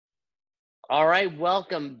All right,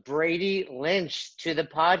 welcome Brady Lynch to the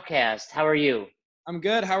podcast. How are you? I'm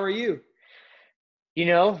good. How are you?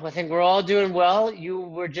 I think we're all doing well. You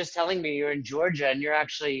were just telling me you're in Georgia and you're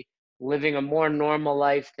actually living a more normal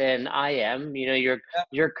life than I am. Yep.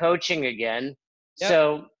 You're coaching again. Yep.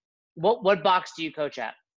 So, what box do you coach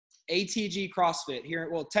at? ATG CrossFit here.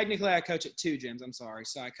 Well, technically, I coach at two gyms. I'm sorry.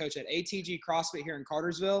 So I coach at ATG CrossFit here in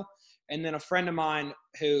Cartersville, and then a friend of mine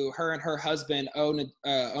who her and her husband own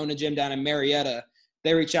a gym down in Marietta.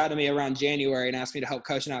 They reached out to me around January and asked me to help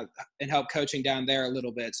help coaching down there a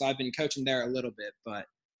little bit. So I've been coaching there a little bit, but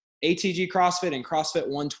ATG CrossFit and CrossFit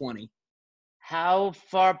 120. How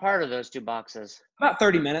far apart are those two boxes? About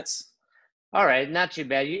 30 minutes. All right, not too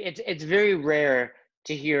bad. It's very rare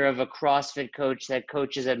to hear of a CrossFit coach that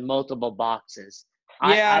coaches at multiple boxes.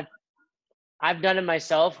 Yeah. I've done it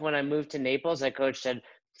myself. When I moved to Naples, I coached at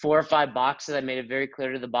 4 or 5 boxes. I made it very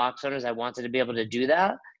clear to the box owners I wanted to be able to do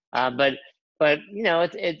that. But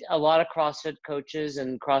it's a lot of CrossFit coaches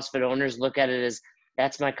and CrossFit owners look at it as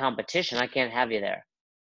that's my competition. I can't have you there.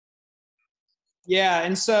 Yeah,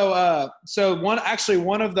 and so one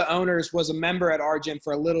of the owners was a member at our gym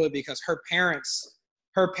for a little bit because her parents,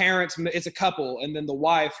 it's a couple, and then the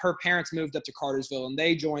wife, her parents moved up to Cartersville, and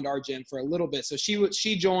they joined our gym for a little bit. So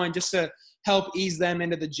she joined just to help ease them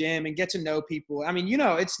into the gym and get to know people. I mean,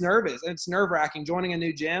 it's nerve-wracking joining a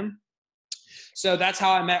new gym. So that's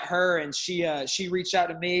how I met her, and she reached out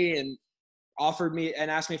to me and offered me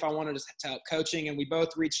and asked me if I wanted to help coaching, and we both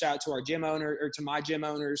reached out to our gym owner or to my gym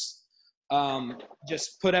owners.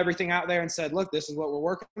 Just put everything out there and said, look, this is what we're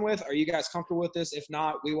working with. Are you guys comfortable with this? If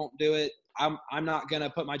not, we won't do it. I'm not going to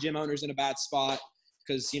put my gym owners in a bad spot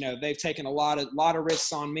because, they've taken a lot of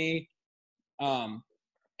risks on me.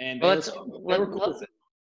 And they were cool with it.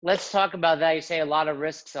 Let's talk about that. You say a lot of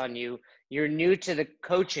risks on you. You're new to the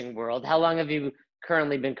coaching world. How long have you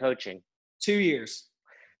currently been coaching? 2 years.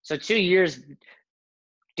 So 2 years.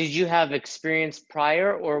 Did you have experience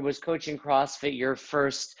prior, or was coaching CrossFit your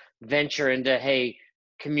first venture into,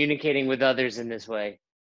 communicating with others in this way?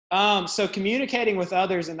 So communicating with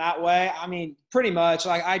others in that way, I mean, pretty much.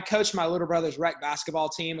 Like I coached my little brother's rec basketball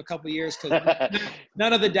team a couple of years because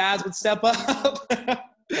none of the dads would step up.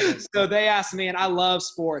 So they asked me, and I love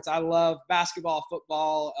sports. I love basketball,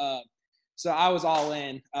 football. So I was all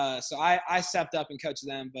in. So I stepped up and coached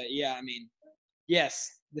them. But yeah, I mean, yes,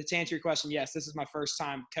 to answer your question, yes, this is my first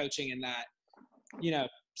time coaching in that,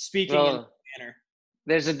 speaking in that manner.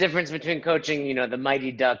 There's a difference between coaching, the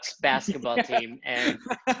Mighty Ducks basketball team and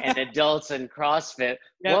adults in CrossFit.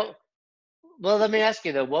 Yep. Well, let me ask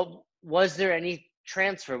you though, was there any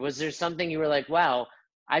transfer? Was there something you were like, wow,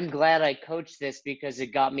 I'm glad I coached this because it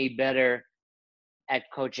got me better at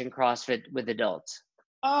coaching CrossFit with adults?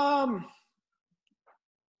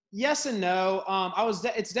 Yes and no.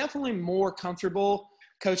 It's definitely more comfortable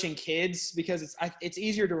coaching kids because it's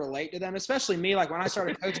easier to relate to them, especially me. Like when I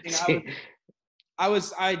started coaching,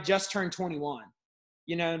 I just turned 21,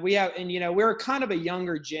 and we're kind of a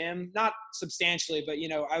younger gym, not substantially, but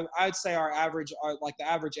I would say the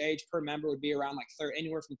average age per member would be around like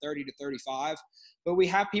anywhere from 30 to 35, but we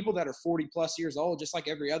have people that are 40 plus years old, just like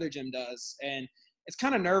every other gym does. And it's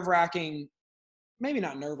kind of nerve wracking, maybe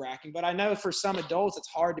not nerve wracking, but I know for some adults, it's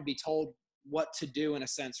hard to be told what to do in a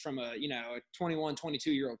sense from a 21,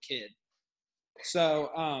 22-year-old kid.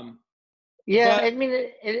 So, yeah, I mean,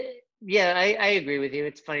 yeah, I agree with you.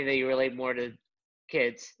 It's funny that you relate more to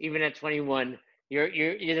kids, even at 21.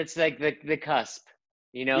 It's like the cusp,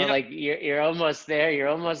 like you're almost there. You're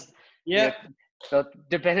almost So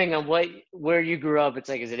depending on where you grew up, it's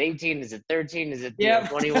like, is it 18? Is it 13? Is it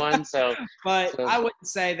 21? But I wouldn't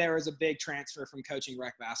say there was a big transfer from coaching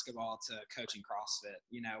rec basketball to coaching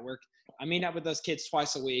CrossFit. I meet up with those kids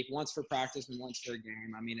twice a week, once for practice and once for a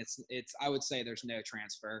game. I mean, I would say there's no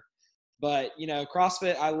transfer. But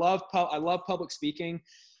CrossFit, I love public speaking.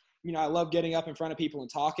 I love getting up in front of people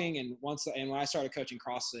and talking. And when I started coaching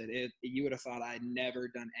CrossFit, you would have thought I had never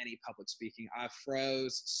done any public speaking. I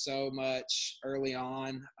froze so much early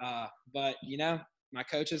on. But my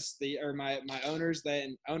coaches, my owners,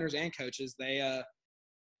 owners and coaches, they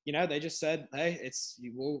just said, hey,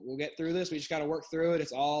 we'll get through this. We just got to work through it.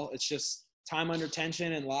 It's just time under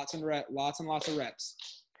tension and lots and lots of reps.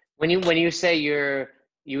 When you say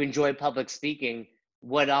you enjoy public speaking,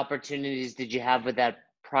 what opportunities did you have with that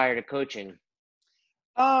prior to coaching?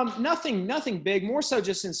 Nothing big. More so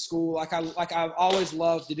just in school. I've always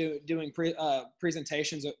loved doing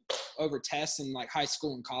presentations over tests in like high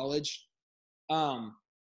school and college.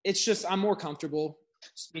 It's just I'm more comfortable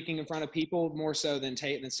speaking in front of people more so than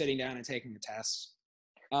sitting down and taking the test.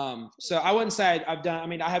 So I wouldn't say I've done. I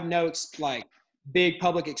mean, I have no big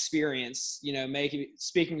public experience,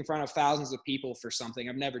 speaking in front of thousands of people for something.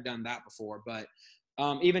 I've never done that before, but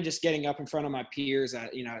even just getting up in front of my peers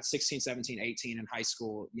at 16, 17, 18 in high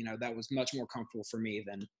school, that was much more comfortable for me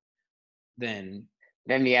than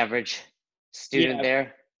the average student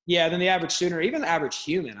there. Yeah, than the average student or even the average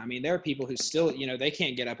human. I mean, there are people who still, they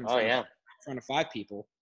can't get up in front of 5 people.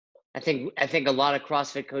 I think a lot of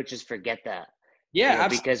CrossFit coaches forget that. Yeah,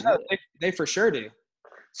 absolutely. Because they for sure do.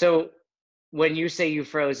 So when you say you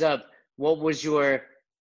froze up, what was your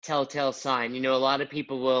telltale sign? A lot of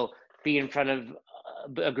people will be in front of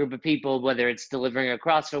a group of people, whether it's delivering a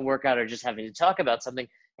CrossFit workout or just having to talk about something,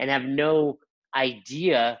 and have no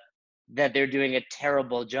idea that they're doing a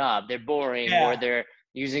terrible job. They're boring, or they're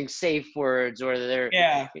using safe words, or they're,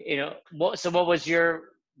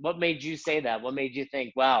 what made you say that? What made you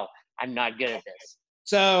think, wow, I'm not good at this?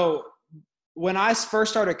 So when I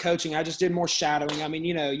first started coaching, I just did more shadowing. I mean,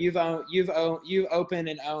 you've opened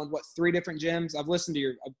and owned 3 different gyms. I've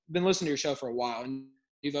been listening to your show for a while, and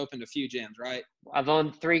you've opened a few gyms, right? I've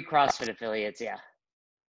owned 3 CrossFit affiliates. Yeah.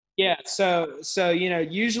 Yeah. So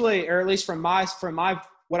usually, or at least from my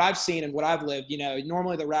what I've seen and what I've lived,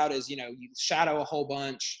 normally the route is, you shadow a whole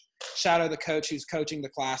bunch, shadow the coach who's coaching the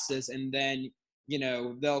classes, and then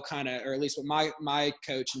they'll kind of, or at least what my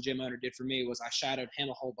coach and gym owner did for me was I shadowed him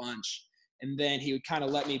a whole bunch. And then he would kind of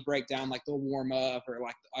let me break down like the warm up or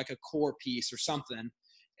like a core piece or something.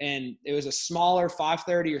 And it was a smaller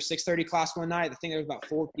 5:30 or 6:30 class one night. I think there was about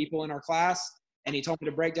 4 people in our class. And he told me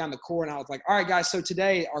to break down the core. And I was like, all right, guys, so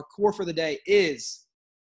today our core for the day is.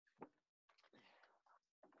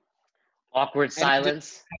 Awkward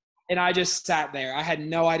silence. And I just sat there. I had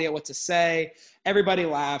no idea what to say. Everybody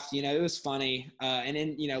laughed. It was funny. And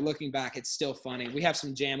then, looking back, it's still funny. We have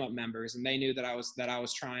some Jam Up members, and they knew that I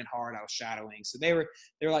was trying hard. I was shadowing. So they were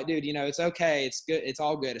like, dude, it's okay. It's good. It's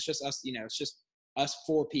all good. It's just us. It's just us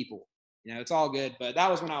 4 people. It's all good. But that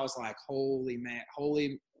was when I was like, holy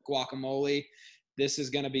guacamole, this is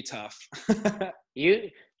gonna be tough.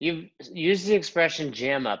 You've used the expression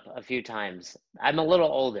jam up a few times. I'm a little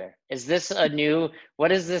older. Is this what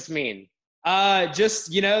does this mean?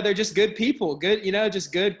 Just, they're just good people. Good,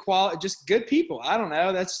 just good quality, just good people. I don't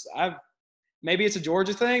know. Maybe it's a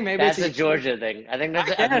Georgia thing. Maybe that's a Georgia thing. I think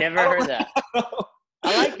I've never heard that.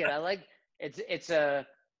 I like it.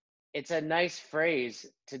 It's a nice phrase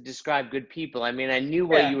to describe good people. I mean, I knew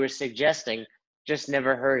what you were suggesting, just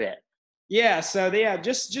never heard it. Yeah. So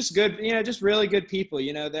just good, just really good people,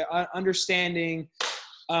 they're understanding,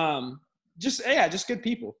 just good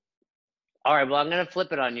people. All right. Well, I'm going to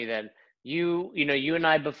flip it on you then. You and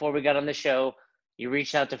I, before we got on the show, you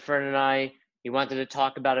reached out to Fern and I, you wanted to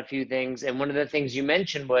talk about a few things. And one of the things you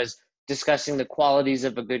mentioned was discussing the qualities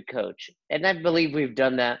of a good coach. And I believe we've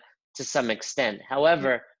done that to some extent.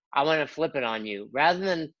 However, I want to flip it on you. Rather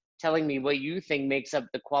than telling me what you think makes up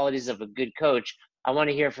the qualities of a good coach, I want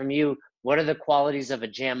to hear from you. What are the qualities of a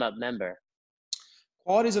Jam Up member?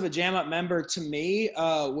 Qualities of a Jam Up member to me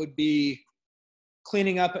would be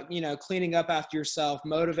cleaning up after yourself,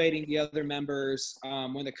 motivating the other members.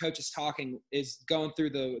 When the coach is talking, is going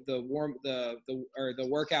through the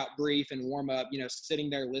workout brief and warm up,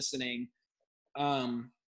 sitting there listening.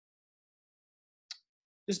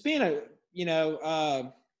 Just being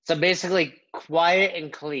so basically quiet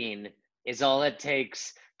and clean is all it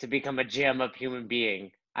takes to become a Jam Up human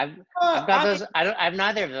being. I've got those. I'm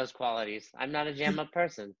neither of those qualities. I'm not a Jam Up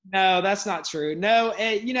person. No, that's not true. No,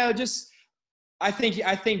 just I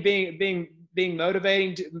think being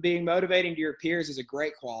motivating to your peers is a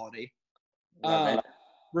great quality.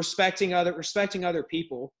 Respecting other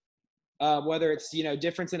people, whether it's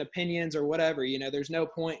difference in opinions or whatever. There's no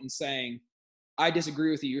point in saying I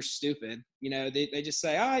disagree with you, you're stupid. They just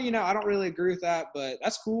say, I don't really agree with that, but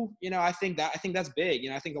that's cool. I think that's big.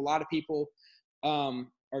 I think a lot of people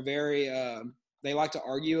are very they like to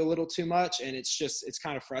argue a little too much, and it's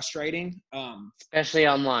kind of frustrating. Especially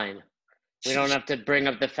online. We don't have to bring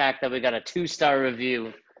up the fact that we got a 2-star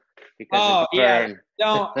review because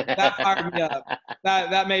that fired me up.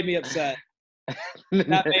 That made me upset.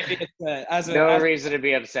 That made me upset. No reason to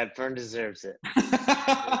be upset. Fern deserves it.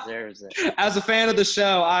 Deserves it. As a fan of the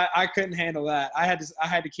show, I couldn't handle that. I had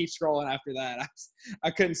to keep scrolling after that. I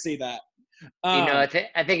couldn't see that. I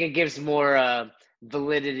think it gives more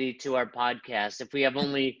validity to our podcast. If we have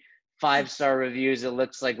only 5-star reviews, it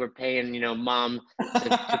looks like we're paying mom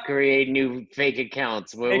to create new fake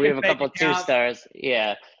accounts. We have a couple 2-stars.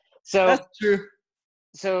 Yeah. So that's true.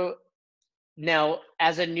 So now,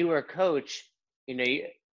 as a newer coach,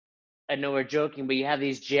 I know we're joking, but you have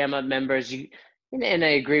these Jam Up members. And I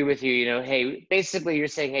agree with you. Hey, basically, you're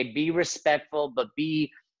saying, hey, be respectful, but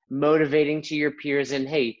be motivating to your peers and,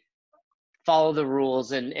 hey, follow the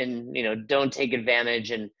rules and don't take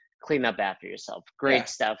advantage and clean up after yourself. Great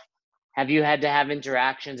stuff. Have you had to have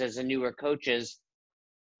interactions as a newer coaches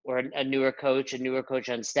or a newer coach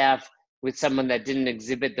on staff with someone that didn't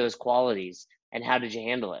exhibit those qualities, and how did you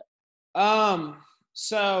handle it?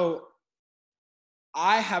 So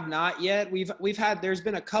I have not yet. There's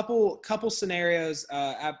been a couple scenarios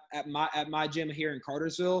at my gym here in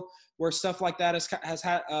Cartersville where stuff like that has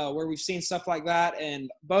had where we've seen stuff like that, and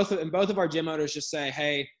both of our gym owners just say,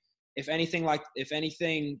 hey, if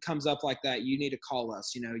anything comes up like that, you need to call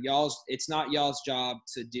us. It's not y'all's job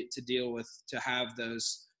to deal with, to have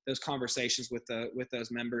those conversations with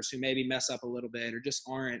those members who maybe mess up a little bit or just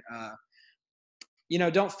aren't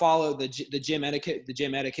don't follow the gym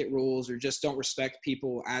etiquette rules, or just don't respect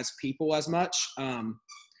people as much.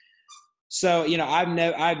 So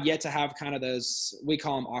I've yet to have kind of those, we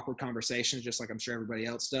call them awkward conversations, just like I'm sure everybody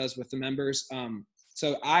else does with the members.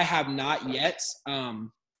 So I have not yet.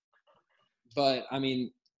 But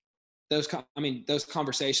those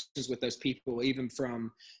conversations with those people, even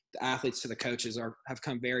from the athletes to the coaches, have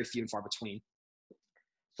come very few and far between.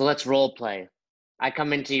 So let's role play. I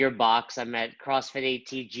come into your box. I'm at CrossFit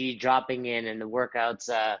ATG, dropping in, and the workout's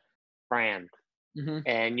Fran. Mm-hmm.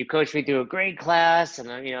 And you coach me through a great class,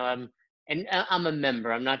 and I'm a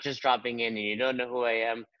member. I'm not just dropping in, and you don't know who I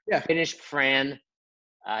am. Yeah. Finished Fran.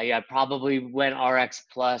 I probably went RX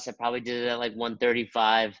plus. I probably did it at like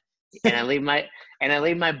 135. And I leave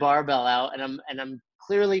my barbell out, and I'm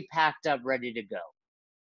clearly packed up, ready to go.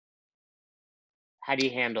 How do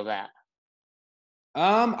you handle that?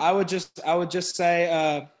 I would just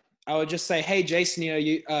say, hey, Jason,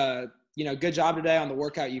 good job today on the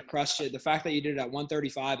workout. You crushed it. The fact that you did it at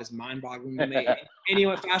 135 is mind-boggling to me. And you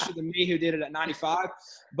went faster than me, who did it at 95.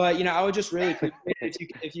 But I would just really appreciate it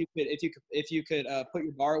if you could put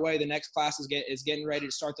your bar away. The next class is getting ready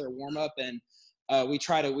to start their warm-up, and we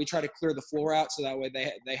try to clear the floor out so that way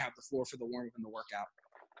they have the floor for the warm-up and the workout.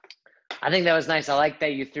 I think that was nice. I like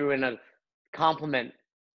that you threw in a compliment.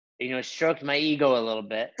 Stroked my ego a little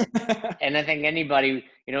bit. And I think anybody,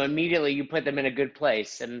 immediately you put them in a good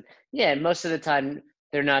place. And yeah, most of the time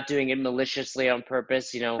they're not doing it maliciously on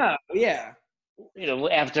purpose. Oh, yeah.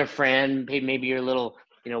 After Fran, maybe you're a little,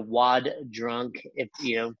 wad drunk,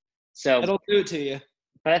 so it'll do it to you.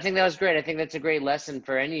 But I think that was great. I think that's a great lesson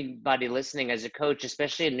for anybody listening as a coach,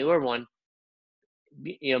 especially a newer one.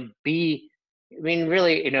 Really,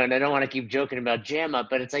 and I don't want to keep joking about jam up,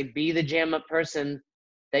 but it's like, be the jam up person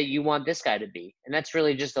that you want this guy to be. And that's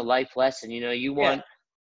really just a life lesson. You want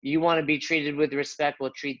to be treated with respect. Well,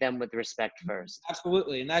 treat them with respect first.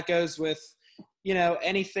 Absolutely. And that goes with,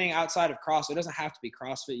 anything outside of CrossFit. It doesn't have to be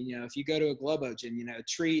CrossFit. If you go to a Globo gym,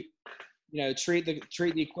 treat the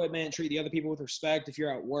equipment, treat the other people with respect. If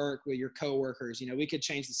you're at work with your coworkers, we could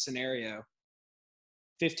change the scenario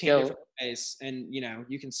 15 different ways, and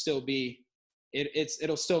you can still be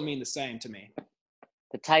it'll still mean the same to me.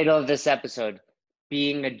 The title of this episode: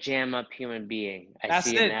 Being a Jam Up Human Being. That's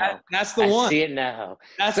it now. That's the one. I see it now.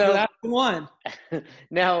 That's the one.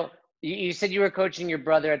 Now, you said you were coaching your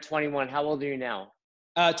brother at 21. How old are you now?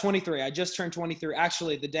 23. I just turned 23.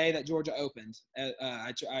 Actually, the day that Georgia opened,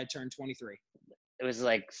 I turned 23. It was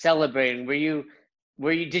like celebrating.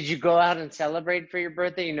 Did you go out and celebrate for your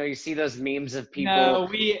birthday? You see those memes of people.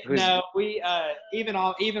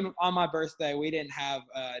 Even on my birthday, we didn't have,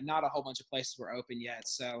 not a whole bunch of places were open yet.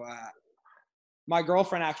 So, my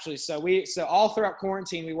girlfriend actually, so all throughout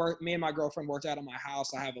quarantine, me and my girlfriend worked out at my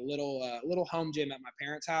house. I have a little home gym at my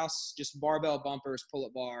parents' house, just barbell bumpers,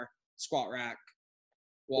 pull-up bar, squat rack.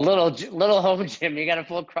 Little home gym. You got a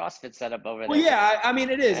full CrossFit setup over there. Well, yeah,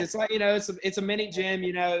 it is. It's like, it's a mini gym.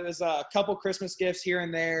 It was a couple Christmas gifts here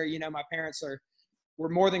and there. My parents were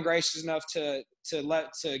more than gracious enough to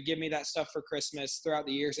give me that stuff for Christmas throughout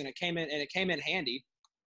the years, and it came in handy.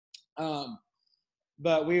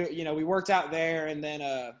 But we worked out there, and then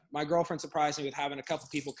my girlfriend surprised me with having a couple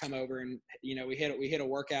people come over, and we hit a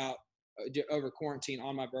workout over quarantine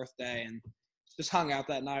on my birthday, and just hung out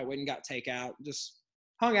that night. Went and got takeout. Just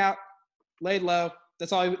hung out, laid low.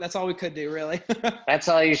 That's all we could do, really. That's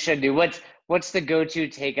all you should do. What's the go-to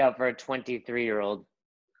takeout for a 23-year-old?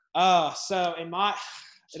 So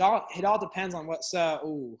it all depends on what.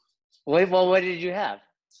 What did you have?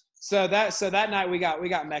 So that night we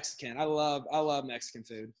got Mexican. I love Mexican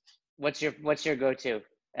food. What's your go-to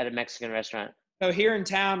at a Mexican restaurant? So here in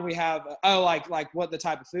town we have like what the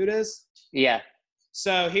type of food is? Yeah.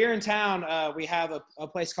 So here in town we have a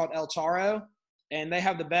place called El Charro, and they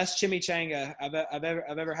have the best chimichanga I've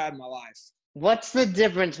ever had in my life. What's the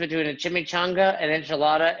difference between a chimichanga, an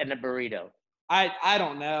enchilada, and a burrito? I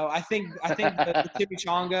don't know. I think the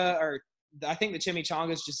chimichanga I think the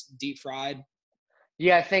chimichanga is just deep fried.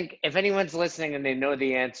 Yeah, I think if anyone's listening and they know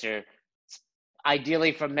the answer,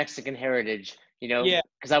 ideally from Mexican heritage, Yeah.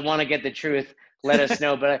 because I want to get the truth, let us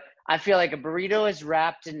know. But I feel like a burrito is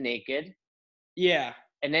wrapped and naked. Yeah.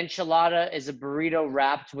 An enchilada is a burrito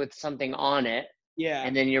wrapped with something on it. Yeah.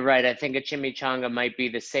 And then you're right. I think a chimichanga might be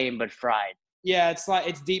the same, but fried. Yeah,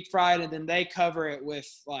 it's deep fried, and then they cover it with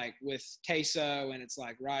queso, and it's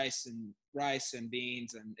like rice and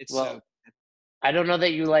beans, and it's Well, I don't know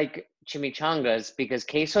that you like chimichangas because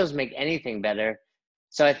quesos make anything better.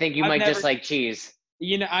 So I think you might just like cheese.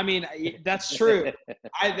 I mean, that's true.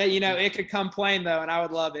 It could come plain though, and I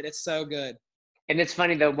would love it. It's so good. And it's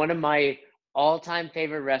funny though, one of my all-time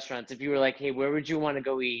favorite restaurants, if you were like, hey, where would you want to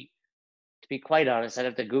go eat? To be quite honest, I'd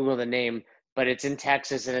have to Google the name, but it's in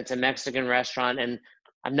Texas and it's a Mexican restaurant. And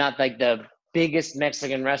I'm not like the biggest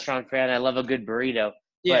Mexican restaurant fan. I love a good burrito,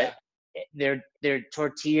 yeah. But their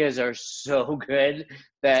tortillas are so good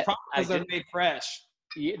that because they're made fresh.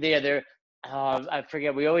 Yeah, they're. I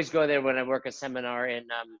forget. We always go there when I work a seminar, and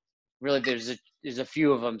really, there's a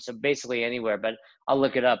few of them. So basically anywhere, but I'll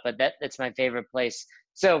look it up. But that's my favorite place.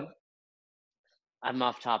 So I'm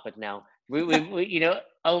off topic now. We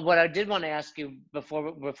what I did want to ask you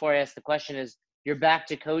before I ask the question is, you're back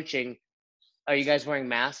to coaching. Are you guys wearing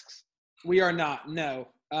masks? We are not. No.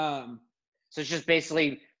 So it's just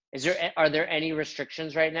basically, are there any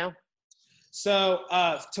restrictions right now? So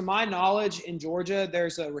to my knowledge, in Georgia,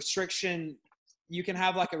 there's a restriction. You can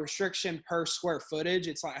have like a restriction per square footage.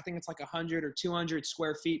 It's like, I think it's like 100 or 200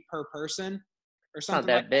 square feet per person or something.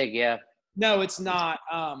 Not that big, yeah. No, it's not.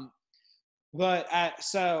 But at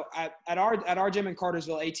our gym in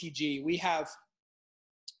Cartersville, ATG, we have,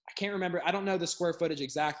 I can't remember, I don't know the square footage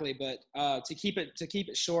exactly, but to keep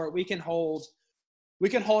it short, we can hold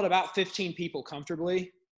about 15 people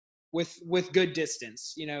comfortably with good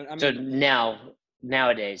distance. So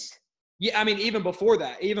nowadays. Yeah, I mean, even before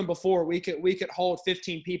we could hold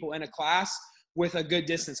 15 people in a class with a good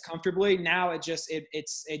distance comfortably. Now it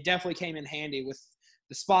definitely came in handy with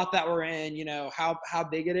the spot that we're in, how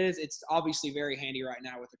big it is. It's obviously very handy right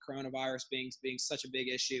now with the coronavirus being such a big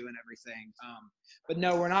issue and everything. But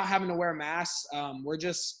no, we're not having to wear masks. We're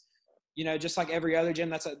just, just like every other gym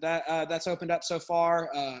that's opened up so far.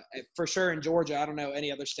 For sure in Georgia, I don't know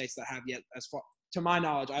any other states that have yet. As far to my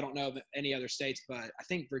knowledge, I don't know of any other states, but I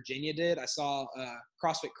think Virginia did. I saw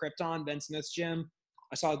CrossFit Krypton, Ben Smith's gym.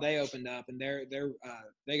 I saw they opened up, and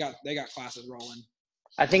they got classes rolling.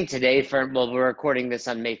 I think today, we're recording this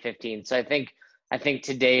on May 15th, so I think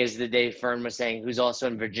today is the day Fern was saying, who's also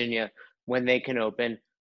in Virginia, when they can open.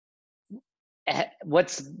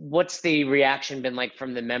 What's the reaction been like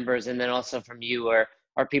from the members, and then also from you? Or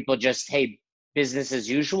are people just, hey, business as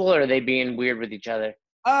usual, or are they being weird with each other?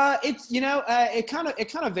 It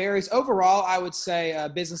kind of varies. Overall, I would say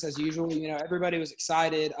business as usual. Everybody was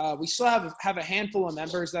excited. We still have a handful of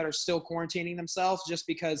members that are still quarantining themselves just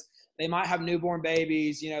because they might have newborn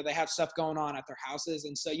babies. They have stuff going on at their houses,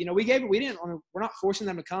 and so we're not forcing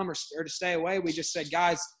them to come or to stay away. We just said,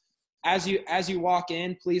 guys, as you walk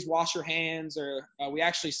in, please wash your hands. Or we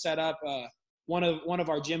actually set up one of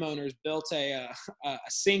our gym owners built a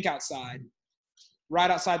sink outside. Right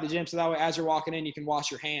outside the gym, so that way as you're walking in, you can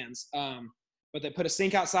wash your hands. But they put a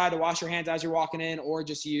sink outside to wash your hands as you're walking in, or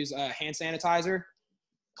just use hand sanitizer.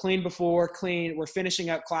 Clean before, clean. We're finishing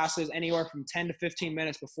up classes anywhere from 10 to 15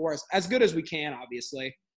 minutes before, as good as we can,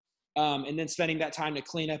 obviously. And then spending that time to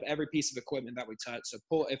clean up every piece of equipment that we touch. So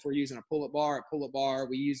if we're using a pull-up bar.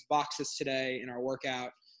 We use boxes today in our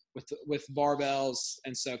workout with barbells.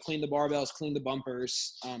 And so clean the barbells, clean the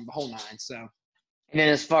bumpers, the whole nine. So. And then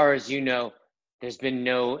as far as there's been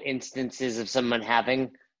no instances of someone having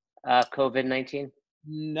COVID-19?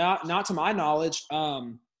 Not to my knowledge.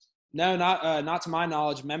 No, not to my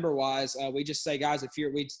knowledge. Member wise, we just say, guys, in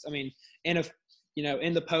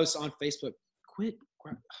the post on Facebook, quit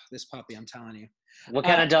this puppy. I'm telling you. What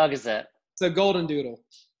kind of dog is that? It's a golden doodle.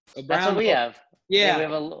 That's what we have. Yeah. We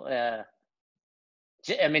have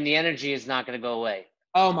the energy is not going to go away.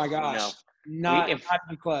 Oh my gosh. Not even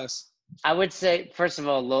close. I would say, first of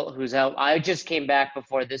all, who's out? I just came back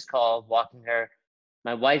before this call, walking her.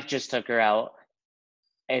 My wife just took her out.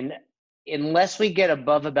 And unless we get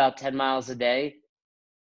above about 10 miles a day,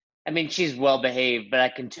 she's well behaved, but I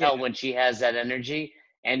can tell when she has that energy.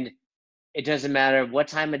 And it doesn't matter what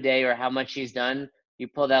time of day or how much she's done. You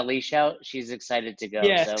pull that leash out, she's excited to go.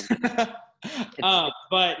 Yeah. So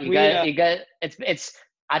but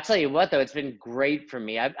I tell you what, though, it's been great for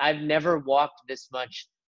me. I've never walked this much.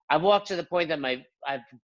 I've walked to the point that I've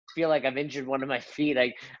feel like I've injured one of my feet.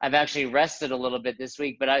 I've actually rested a little bit this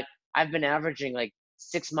week, but I've been averaging like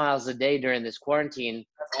 6 miles a day during this quarantine.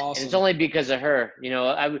 That's awesome. And it's only because of her. You know,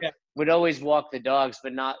 I would always walk the dogs,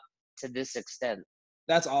 but not to this extent.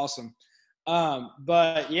 That's awesome.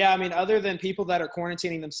 But yeah, I mean, other than people that are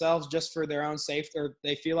quarantining themselves just for their own safety, or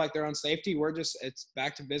they feel like their own safety, it's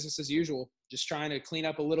back to business as usual. Just trying to clean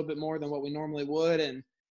up a little bit more than what we normally would, and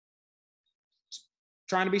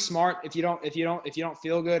trying to be smart. If you don't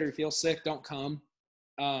feel good or you feel sick, don't come.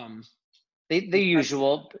 The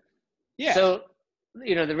usual. Yeah. So,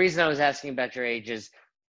 you know, the reason I was asking about your age is,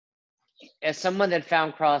 as someone that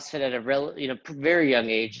found CrossFit at a very young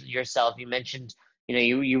age yourself, you mentioned, you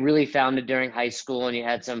know, you really found it during high school, and you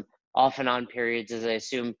had some off and on periods, as I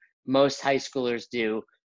assume most high schoolers do,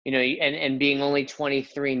 you know, and being only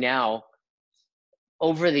 23 now,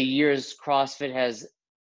 over the years, CrossFit has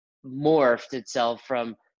morphed itself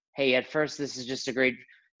from, hey, at first this is just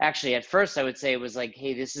actually at first I would say it was like,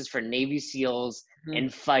 hey, this is for Navy SEALs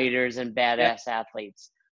and fighters and badass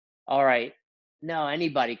athletes. All right, no,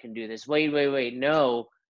 anybody can do this. Wait, no,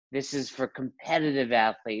 this is for competitive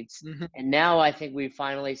athletes. And now I think we've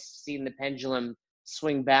finally seen the pendulum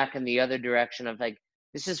swing back in the other direction of like,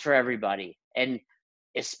 this is for everybody. And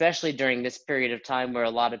especially during this period of time where a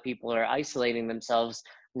lot of people are isolating themselves,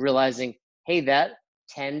 realizing, hey, that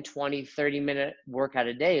 10, 20, 30-minute workout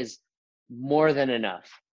a day is more than enough.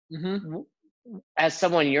 As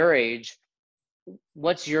someone your age,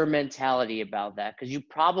 what's your mentality about that? Because you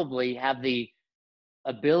probably have the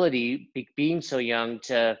ability, being so young,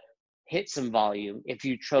 to hit some volume if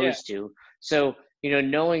you chose to. So, you know,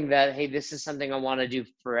 knowing that, hey, this is something I want to do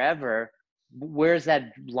forever, where's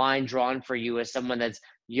that line drawn for you as someone that's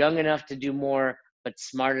young enough to do more, but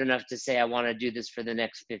smart enough to say, I want to do this for the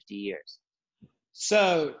next 50 years?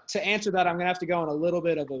 So to answer that, I'm gonna have to go on a little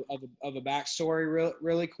bit of a backstory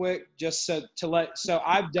really quick, just so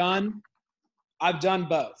I've done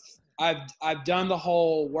both. I've done the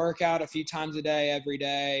whole workout a few times a day, every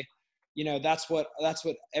day. You know, that's what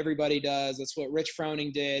everybody does. That's what Rich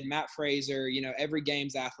Froning did, Matt Fraser, you know, every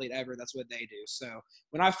games athlete ever, that's what they do. So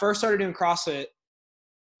when I first started doing CrossFit,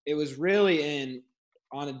 it was really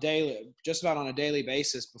just about on a daily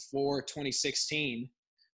basis before 2016.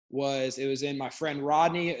 It was in my friend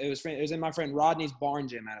Rodney. It was in my friend Rodney's barn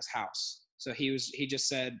gym at his house. So he just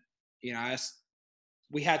said, you know,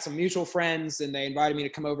 we had some mutual friends and they invited me to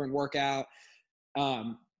come over and work out.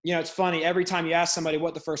 You know, it's funny, every time you ask somebody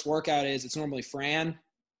what the first workout is, it's normally Fran.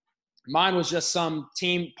 Mine was just some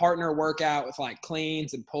team partner workout with like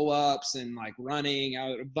cleans and pull-ups and like running,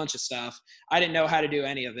 a bunch of stuff. I didn't know how to do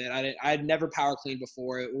any of it. I'd never power cleaned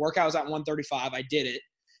before. Workout was at 135. I did it.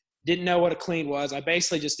 Didn't know what a clean was. I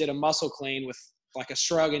basically just did a muscle clean with like a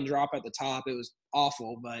shrug and drop at the top. It was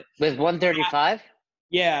awful, but with 135?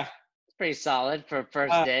 Yeah. It's pretty solid for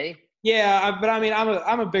first day. Yeah, but I mean,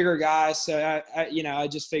 I'm a bigger guy, so I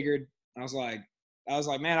just figured, I was like,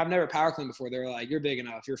 man, I've never power cleaned before. They were like, you're big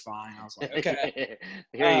enough, you're fine. I was like, okay.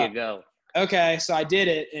 Here you go. Okay, so I did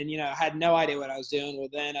it, and I had no idea what I was doing. Well,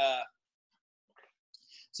 then,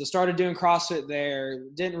 so started doing CrossFit there.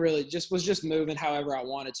 Was just moving however I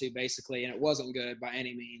wanted to, basically, and it wasn't good by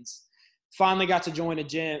any means. Finally got to join a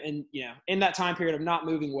gym, and in that time period of not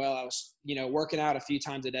moving well, I was working out a few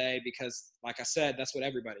times a day because, like I said, that's what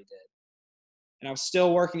everybody did. And I was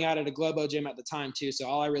still working out at a Globo gym at the time too, so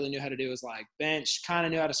all I really knew how to do was like bench, kind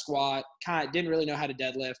of knew how to squat, kind of didn't really know how to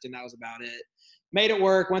deadlift, and that was about it. Made it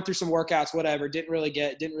work, went through some workouts, whatever. Didn't really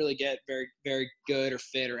get very, very good or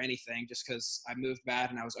fit or anything, just because I moved bad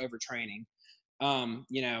and I was overtraining.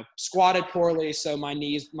 Squatted poorly, so my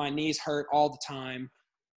knees hurt all the time.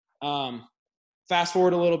 Fast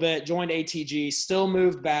forward a little bit, joined ATG, still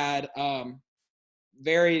moved bad,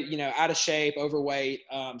 very, out of shape, overweight.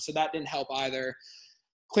 So that didn't help either.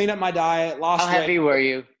 Cleaned up my diet, lost weight. How heavy were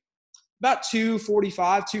you? About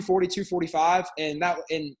 245, 240, 245. And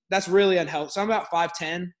that's really unhealthy. So I'm about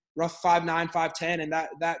 5'10", rough 5'9", 5'10". And that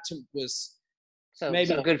was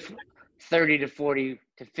maybe a good 30 to 40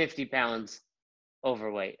 to 50 pounds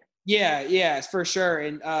overweight. Yeah, for sure.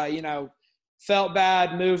 And, felt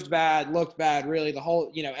bad, moved bad, looked bad, really the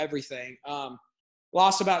whole, everything.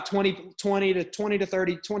 Lost about 20 to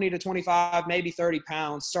 30, 20 to 25, maybe 30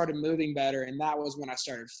 pounds, started moving better. And that was when I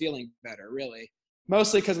started feeling better, really.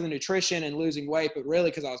 Mostly because of the nutrition and losing weight, but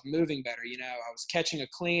really because I was moving better. I was catching a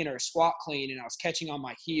clean or a squat clean, and I was catching on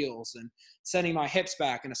my heels and sending my hips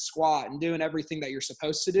back in a squat and doing everything that you're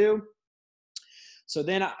supposed to do. So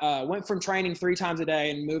then I went from training 3 times a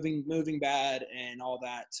day and moving bad and all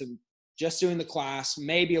that to just doing the class,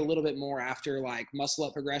 maybe a little bit more after like muscle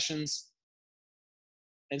up progressions.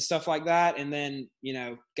 and stuff like that. And then, you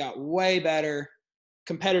know, got way better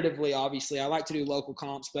competitively. Obviously, I like to do local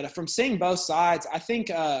comps, but from seeing both sides, I think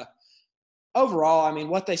overall, I mean,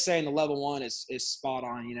 what they say in the level one is spot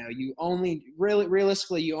on. You know, you only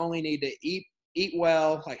realistically, you only need to eat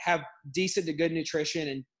well, like have decent to good nutrition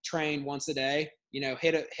and train once a day. You know,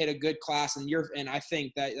 hit a good class, and I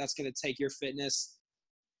think that's going to take your fitness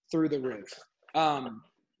through the roof.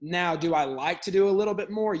 Now, do I like to do a little bit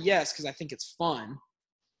more? Yes, because I think it's fun.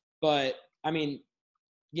 But I mean,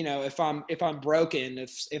 you know, if I'm broken,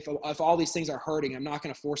 if all these things are hurting, I'm not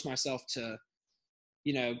going to force myself to,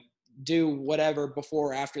 you know, do whatever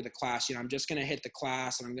before or after the class. You know, I'm just going to hit the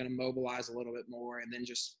class and I'm going to mobilize a little bit more and then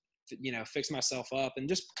just, you know, fix myself up and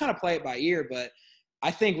just kind of play it by ear. But I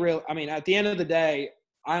think at the end of the day,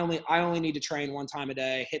 I only need to train one time a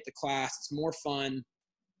day, hit the class. It's more fun,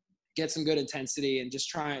 get some good intensity, and just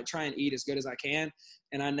try and eat as good as I can.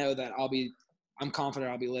 And I know that I'm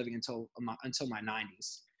confident I'll be living until my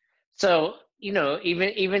 90s. So, you know,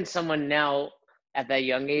 even someone now at that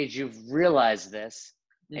young age, you've realized this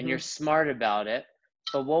and you're smart about it.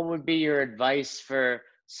 But what would be your advice for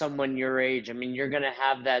someone your age? I mean, you're going to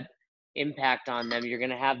have that impact on them. You're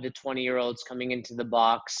going to have the 20-year-olds coming into the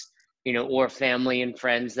box, you know, or family and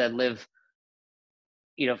friends that live,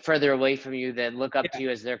 you know, further away from you, that look up to you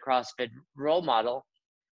as their CrossFit role model.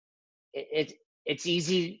 It's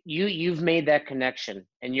easy. You've made that connection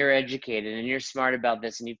and you're educated and you're smart about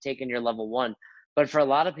this and you've taken your level one. But for a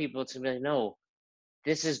lot of people, it's like, no,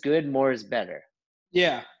 this is good. More is better.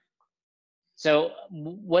 Yeah. So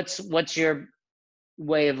what's your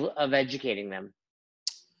way of educating them?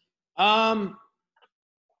 I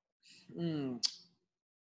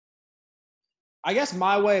guess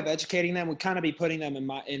my way of educating them would kind of be putting them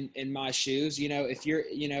in my shoes. You know, if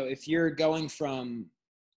you're going from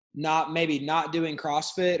not doing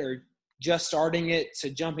CrossFit or just starting it to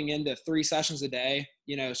jumping into 3 sessions a day,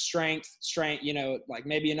 you know, strength, you know, like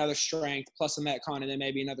maybe another strength plus a Metcon and then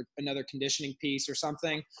maybe another conditioning piece or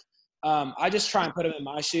something. I just try and put them in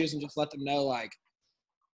my shoes and just let them know, like,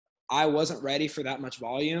 I wasn't ready for that much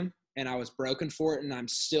volume and I was broken for it. And I'm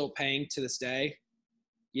still paying to this day.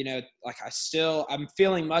 You know, like I'm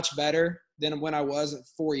feeling much better than when I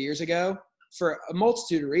was 4 years ago for a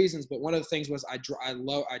multitude of reasons. But one of the things was I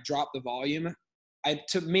dropped the volume.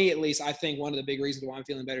 To me, at least, I think one of the big reasons why I'm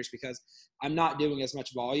feeling better is because I'm not doing as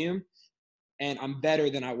much volume and I'm better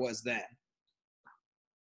than I was then.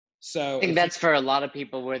 So I think that's for a lot of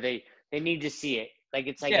people where they need to see it. Like,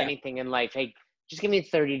 it's like anything in life. Hey, just give me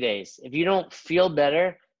 30 days. If you don't feel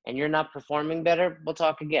better and you're not performing better, we'll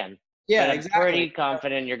talk again. Yeah, but I'm exactly. pretty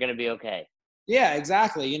confident you're going to be okay. Yeah,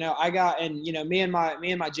 exactly. You know, you know, me and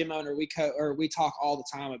my gym owner, we talk all the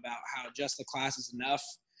time about how just the class is enough.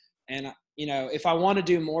 And, you know, if I want to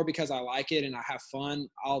do more because I like it and I have fun,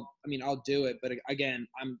 I'll do it. But again,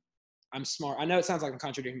 I'm smart. I know it sounds like I'm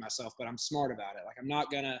contradicting myself, but I'm smart about it. Like, I'm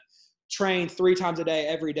not going to train 3 times a day,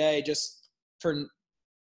 every day,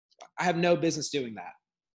 I have no business doing that.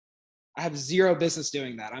 I have zero business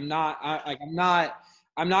doing that. I'm not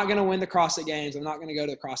going to win the CrossFit Games. I'm not going to go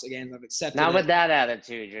to the CrossFit Games. I've accepted it. Not with that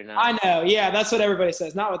attitude, you're not. I know. Yeah, that's what everybody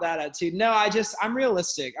says. Not with that attitude. No, I'm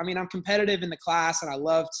realistic. I mean, I'm competitive in the class, and I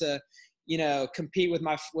love to, you know, compete with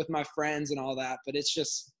my friends and all that. But it's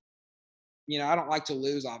just, you know, I don't like to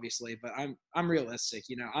lose, obviously. But I'm realistic.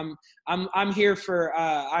 You know, I'm here for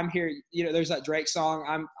I'm here. You know, there's that Drake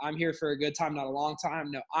song. I'm here for a good time, not a long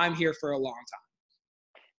time. No, I'm here for a long time.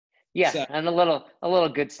 Yeah, so, and a little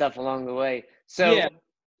good stuff along the way. So, yeah.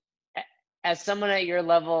 As someone at your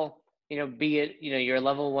level, you know, be it, you know, you're a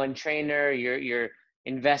level 1 trainer, you're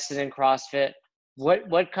invested in CrossFit.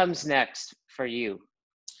 What comes next for you?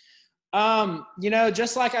 You know,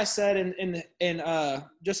 just like I said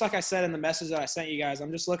just like I said in the message that I sent you guys,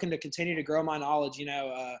 I'm just looking to continue to grow my knowledge. You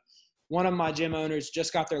know, one of my gym owners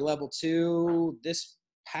just got their level 2 this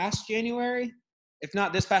past January. If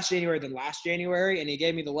not this past January, then last January, and he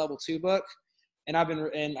gave me the level 2 book, and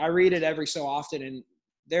I read it every so often, and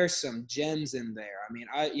there's some gems in there. I mean,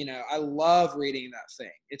 I love reading that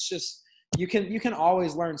thing. It's just, you can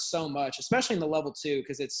always learn so much, especially in the level 2,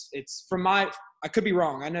 because it's from I could be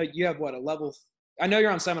wrong. I know you have I know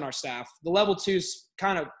you're on seminar staff. The level 2's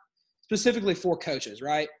kind of specifically for coaches,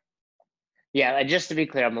 right? Yeah, just to be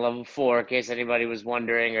clear, I'm a level 4 in case anybody was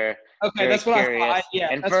wondering or okay, that's what curious. I thought. Yeah,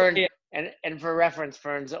 and Fern, and for reference,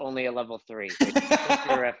 Fern's only a level 3. Just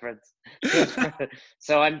for reference.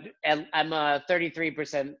 So I'm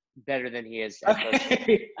 33% better than he is.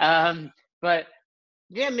 Okay. But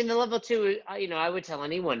yeah, I mean, the level 2, you know, I would tell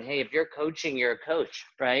anyone, hey, if you're coaching, you're a coach,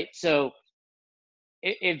 right? So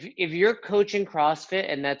if you're coaching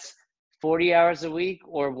CrossFit and that's 40 hours a week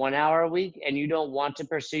or 1 hour a week and you don't want to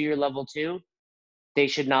pursue your level 2, they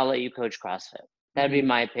should not let you coach CrossFit. That'd be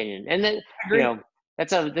my opinion. And then,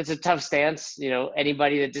 that's a tough stance.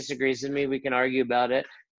 Anybody that disagrees with me, we can argue about it.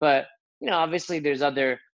 But, obviously there's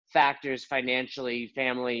other factors, financially,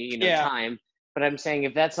 family, time. But I'm saying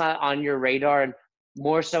if that's not on your radar, and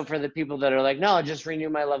more so for the people that are like, no, I'll just renew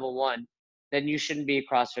my level 1, then you shouldn't be a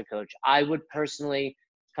CrossFit coach. I would personally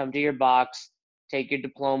come to your box, take your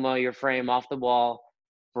diploma, your frame off the wall,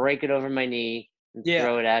 break it over my knee, and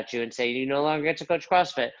throw it at you and say, you no longer get to coach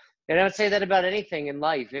CrossFit. And I would say that about anything in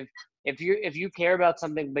life. If you care about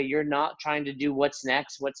something, but you're not trying to do what's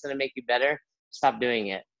next, what's going to make you better, stop doing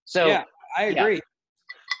it. So yeah, I agree.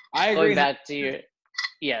 I agree. Going back to your,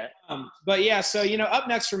 but yeah, so, up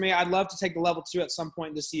next for me, I'd love to take the level 2 at some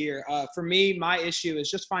point this year. For me, my issue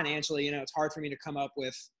is just financially, it's hard for me to come up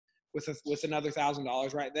with another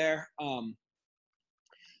 $1,000 right there.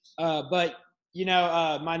 But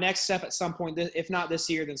my next step at some point, if not this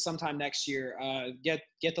year, then sometime next year, get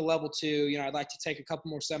the level 2. I'd like to take a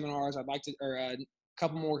couple more seminars. I'd like to, or a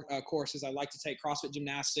couple more courses. I'd like to take CrossFit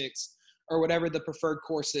Gymnastics or whatever the preferred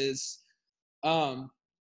course is. But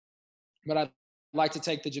I'd like to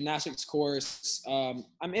take the gymnastics course.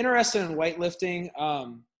 I'm interested in weightlifting.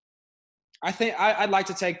 I think I'd like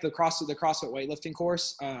to take the CrossFit weightlifting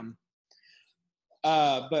course.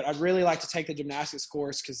 But I'd really like to take the gymnastics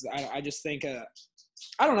course because I just think,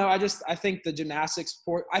 I don't know. I think the gymnastics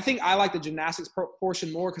I like the gymnastics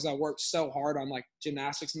portion more because I worked so hard on like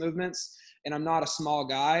gymnastics movements, and I'm not a small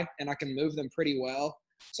guy and I can move them pretty well.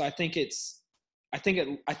 So I think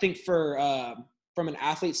for from an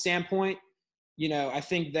athlete standpoint, I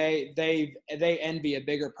think they envy a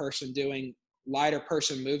bigger person doing lighter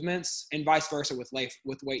person movements, and vice versa with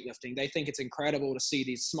weightlifting. They think it's incredible to see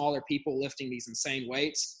these smaller people lifting these insane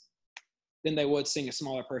weights than they would seeing a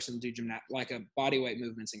smaller person do like a body weight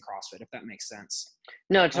movements in CrossFit, if that makes sense.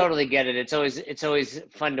 No, I totally get it. It's always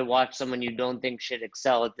fun to watch someone you don't think should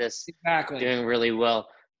excel at this doing really well.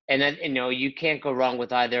 And then, you can't go wrong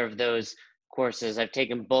with either of those courses. I've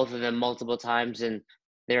taken both of them multiple times and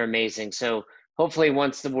they're amazing. So hopefully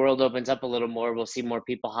once the world opens up a little more, we'll see more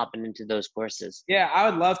people hopping into those courses. Yeah, I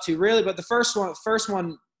would love to, really. But the first one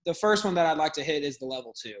that I'd like to hit is the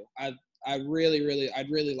level 2. I'd really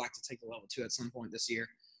like to take the level 2 at some point this year.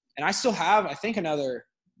 And I still have, I think, another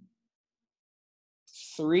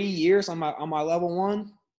 3 years on my level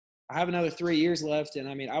 1. I have another 3 years left. And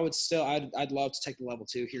I mean, I'd love to take the level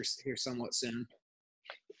 2 here somewhat soon.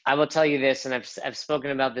 I will tell you this, and I've spoken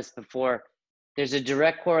about this before. There's a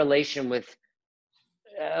direct correlation with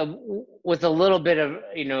a little bit of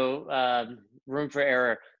room for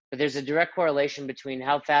error, but there's a direct correlation between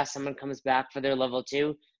how fast someone comes back for their level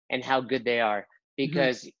 2 and how good they are.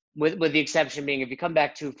 Because with the exception being, if you come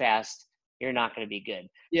back too fast, you're not going to be good.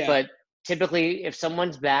 Yeah. But typically, if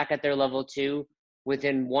someone's back at their level 2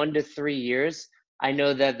 within 1 to 3 years, I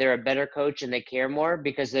know that they're a better coach and they care more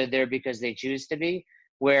because they're there because they choose to be.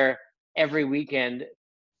 Where every weekend,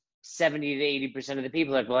 70 to 80% of the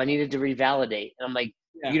people are like, well, I needed to revalidate. And I'm like,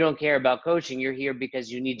 you don't care about coaching. You're here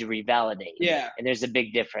because you need to revalidate. Yeah. And there's a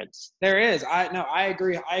big difference. There is. I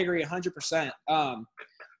agree. I agree 100%.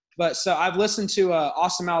 But so I've listened to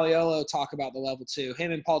Austin Malleolo talk about the level 2,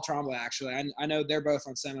 him and Paul Tremblay, actually. I know they're both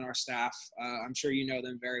on seminar staff. I'm sure you know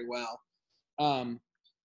them very well.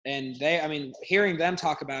 And hearing them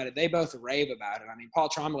talk about it, they both rave about it. I mean, Paul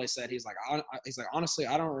Tremblay said, he's like, honestly,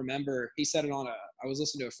 I don't remember. He said it I was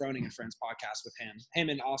listening to a Froning and Friends podcast with him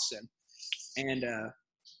and Austin. And,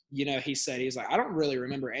 he said, he's like, I don't really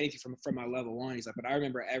remember anything from my level 1. He's like, but I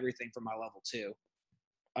remember everything from my level 2.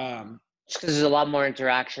 Just because there's a lot more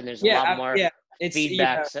interaction. There's a lot more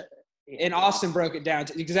feedback. And Austin broke it down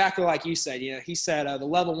to exactly like you said. He said the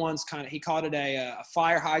level 1's he called it a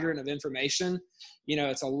fire hydrant of information.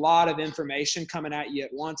 It's a lot of information coming at you at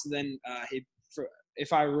once. And then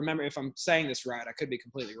if I'm saying this right, I could be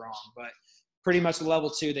completely wrong, but pretty much the level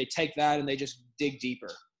 2, they take that and they just dig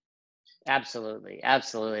deeper. Absolutely.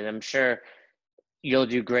 And I'm sure you'll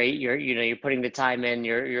do great. You're putting the time in,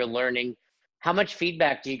 you're learning. How much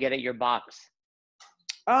feedback do you get at your box?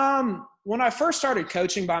 When I first started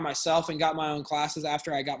coaching by myself and got my own classes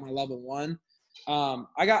after I got my level 1,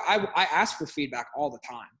 I asked for feedback all the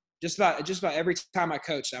time. Just about every time I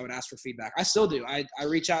coached, I would ask for feedback. I still do. I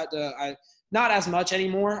reach out to, not as much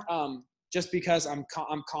anymore, just because I'm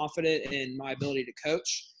confident in my ability to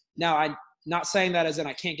coach. Now, I'm not saying that as in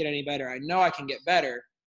I can't get any better. I know I can get better,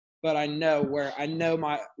 but I know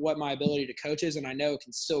what my ability to coach is, and I know it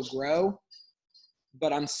can still grow.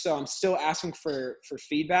 But I'm still asking for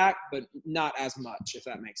feedback, but not as much, if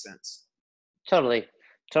that makes sense. Totally.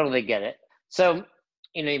 Totally get it. So,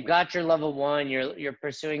 you've got your level 1, you're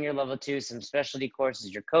pursuing your level 2, some specialty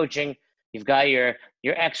courses, you're coaching, you've got your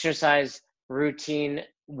exercise routine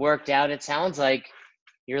worked out. It sounds like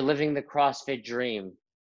you're living the CrossFit dream.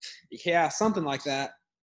 Yeah, something like that.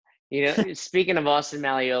 Speaking of Austin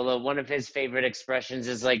Malleolo, one of his favorite expressions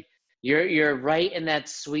is like, you're right in that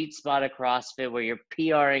sweet spot of CrossFit where you're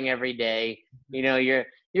PRing every day. You're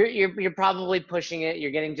probably pushing it.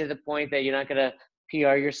 You're getting to the point that you're not gonna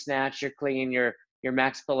PR your snatch, your clean, your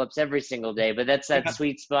max pull-ups every single day, but that's that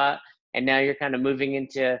sweet spot. And now you're kind of moving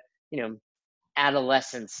into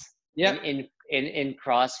adolescence in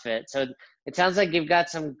CrossFit. So it sounds like you've got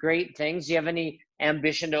some great things. Do you have any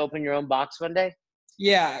ambition to open your own box one day?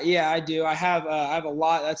 Yeah, I do. I have a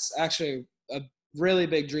lot. That's actually a really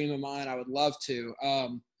big dream of mine. I would love to. I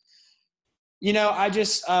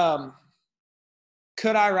just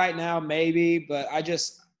could I right now maybe, but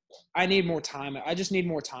I need more time. I just need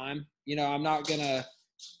more time. I'm not gonna.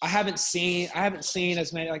 I haven't seen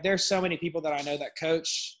as many. Like, there's so many people that I know that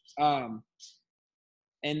coach, and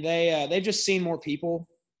they've just seen more people.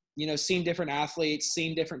 Seen different athletes,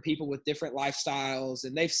 seen different people with different lifestyles,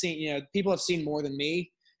 and they've seen, people have seen more than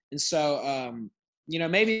me. And so,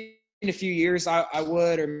 maybe in a few years I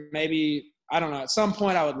would, or maybe, I don't know, at some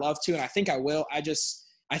point I would love to, and I think I will. I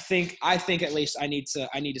think at least I need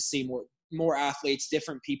to see more athletes,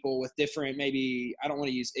 different people with different, maybe, I don't want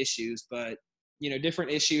to use issues, but,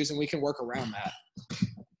 different issues, and we can work around that.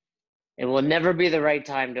 It will never be the right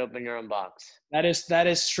time to open your own box. That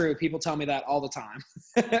is true. People tell me that all the time.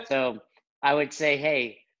 So I would say,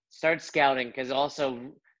 hey, start scouting, because also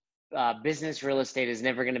business real estate is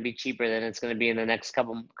never going to be cheaper than it's going to be in the next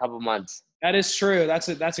couple months. That is true. That's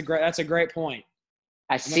a great point.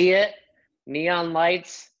 I see it. Neon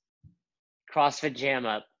lights, CrossFit Jam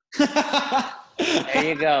Up. There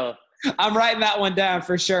you go. I'm writing that one down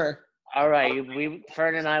for sure. All right,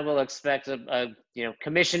 Fern and I will expect a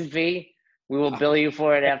commission fee. We will bill you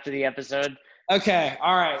for it after the episode. Okay,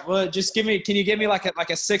 all right. Well, just can you give me like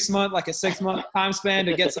a 6 month time span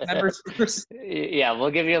to get some members first? Yeah,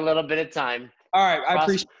 we'll give you a little bit of time. All right, I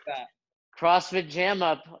appreciate that. CrossFit Jam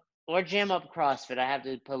Up or Jam Up CrossFit. I have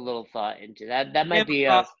to put a little thought into that. That might be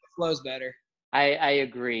flows better. I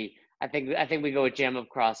agree. I think we go with Jam Up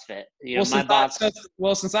CrossFit.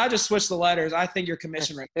 Since I just switched the letters, I think your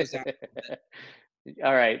commission rate goes down.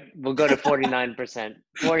 All right, we'll go to 49%.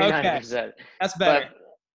 49%. Okay. That's better. But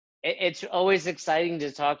it's always exciting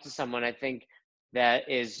to talk to someone, I think, that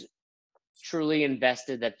is truly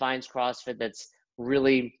invested, that finds CrossFit, that's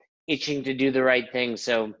really itching to do the right thing.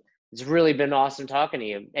 So it's really been awesome talking to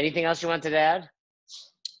you. Anything else you wanted to add?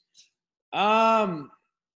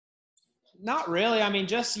 Not really. I mean,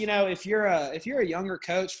 just, if you're a younger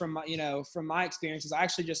coach, from my experiences, I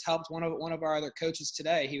actually just helped one of our other coaches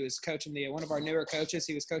today. He was coaching one of our newer coaches.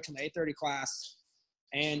 He was coaching the 8:30 class,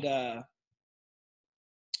 and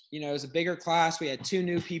it was a bigger class. We had 2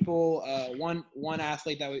 new people, one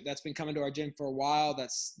athlete that's been coming to our gym for a while,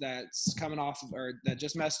 that's coming off or that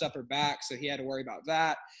just messed up her back, so he had to worry about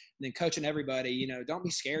that. And then coaching everybody, don't be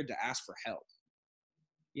scared to ask for help.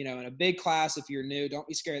 In a big class, if you're new, don't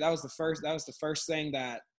be scared. That was the first thing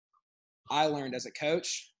that I learned as a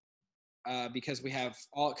coach, because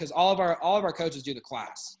all of our coaches do the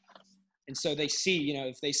class. And so they see,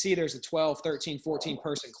 if they see there's a 12, 13, 14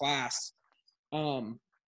 person class, ask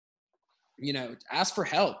for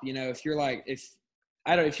help. If you're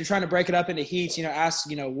trying to break it up into heats, ask,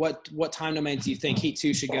 what time domains do you think heat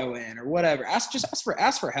 2 should go in, or whatever. Ask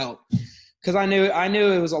for help. Cause I knew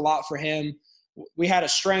it was a lot for him. We had a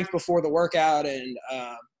strength before the workout, and,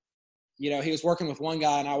 he was working with one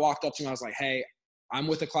guy, and I walked up to him. I was like, hey, I'm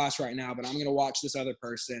with the class right now, but I'm going to watch this other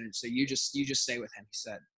person. And so you just stay with him. He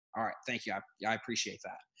said, all right, thank you. I appreciate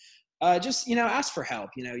that. Ask for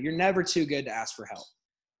help. You're never too good to ask for help.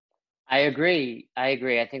 I agree. I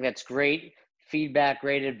think that's great feedback,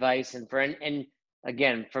 great advice. And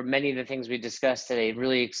again, for many of the things we discussed today, it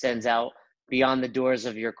really extends out beyond the doors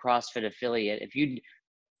of your CrossFit affiliate.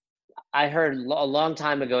 I heard a long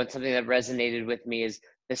time ago, and something that resonated with me is,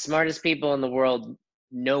 the smartest people in the world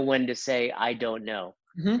know when to say, I don't know.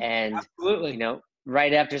 Mm-hmm. And, absolutely.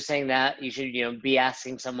 Right after saying that, you should, be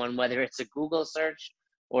asking someone, whether it's a Google search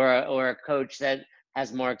or a coach that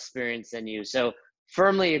has more experience than you. So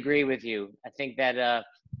firmly agree with you. I think that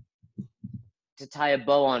to tie a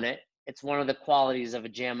bow on it, it's one of the qualities of a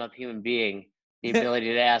Jam Up human being, the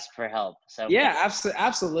ability to ask for help. So yeah,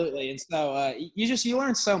 absolutely. And so you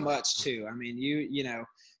learn so much too. I mean,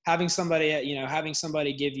 having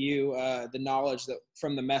somebody give you the knowledge that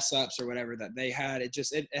from the mess ups or whatever that they had, it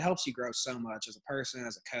helps you grow so much as a person,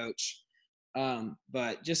 as a coach.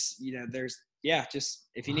 But just, just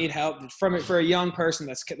if you need help from it for a young person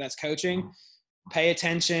that's coaching, pay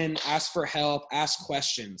attention, ask for help, ask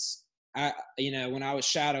questions. When I was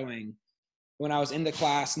shadowing, when I was in the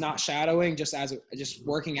class, not shadowing, just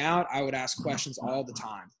working out, I would ask questions all the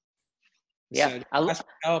time. Yeah. So ask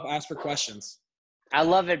for help, ask for questions. I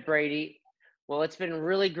love it, Brady. Well, it's been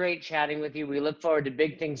really great chatting with you. We look forward to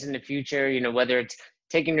big things in the future, whether it's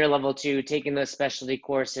taking your level 2, taking those specialty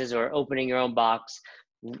courses, or opening your own box.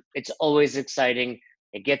 It's always exciting.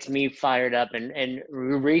 It gets me fired up and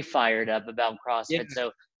re-fired up about CrossFit. Yeah.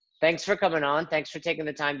 So thanks for coming on. Thanks for taking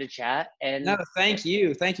the time to chat. And no, thank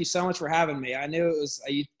you. Thank you so much for having me. I knew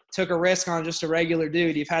you took a risk on just a regular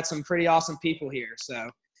dude. You've had some pretty awesome people here. So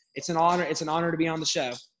it's an honor. It's an honor to be on the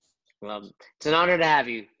show. Well, it's an honor to have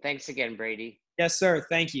you. Thanks again, Brady. Yes, sir.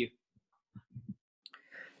 Thank you.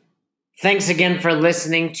 Thanks again for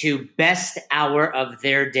listening to Best Hour of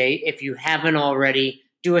Their Day. If you haven't already,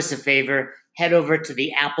 do us a favor. Head over to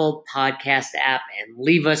the Apple Podcast app and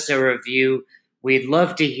leave us a review. We'd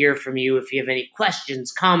love to hear from you. If you have any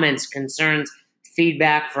questions, comments, concerns,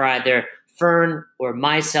 feedback for either Fern or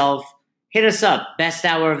myself, hit us up,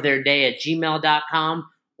 besthouroftheirday@gmail.com,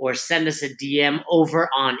 or send us a DM over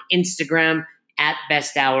on Instagram at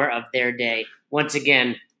Best Hour of Their Day. Once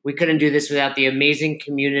again, we couldn't do this without the amazing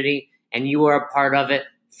community, and you are a part of it.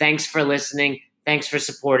 Thanks for listening. Thanks for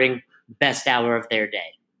supporting Best Hour of Their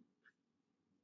Day.